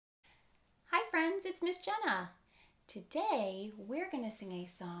friends, it's Miss Jenna. Today we're going to sing a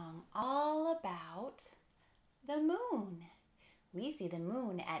song all about the moon. We see the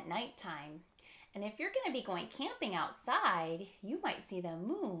moon at nighttime. And if you're going to be going camping outside, you might see the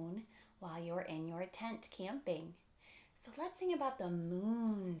moon while you're in your tent camping. So let's sing about the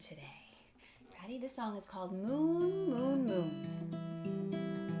moon today. Ready? This song is called Moon, Moon, Moon.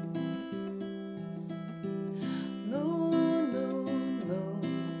 Moon, moon, moon,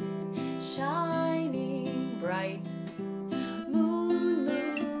 shining bright. Moon,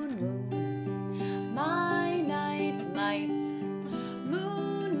 moon, moon, my night light.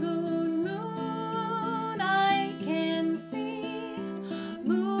 Moon, moon, moon, I can see.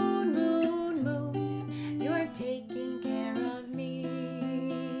 Moon, moon, moon, you're taking care of me.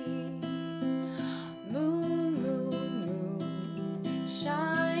 Moon, moon, moon,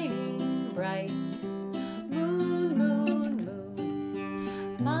 shining bright. Moon, moon,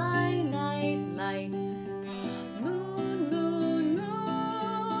 moon, my night light. Moon, moon,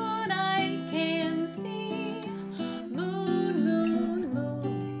 moon, I can see. Moon, moon,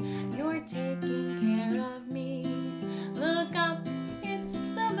 moon, you're taking care of me. Look up, it's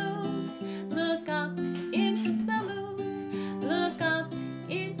the moon. Look up, it's the moon. Look up,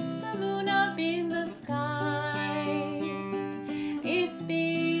 it's the moon up in the sky. It's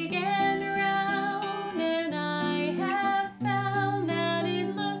big and round, and I have found that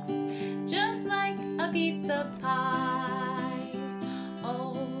it looks just like a pizza pie.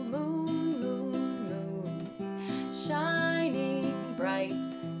 Oh, moon, moon, moon, shining bright.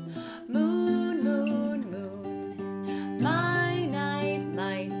 Moon, moon, moon, my night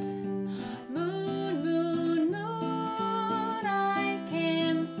light. Moon, moon, moon, I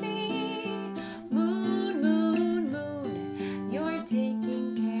can see. Moon, moon, moon, you're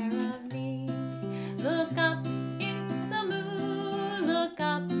taking care of me. Look up, it's the moon. Look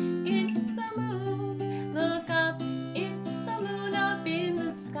up, it's the moon. Look up, it's the moon up in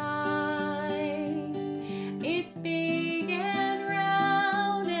the sky. It's big and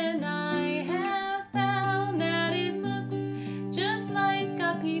round, and I have found that it looks just like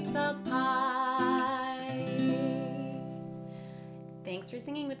a pizza pie. Thanks for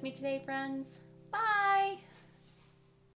singing with me today, friends.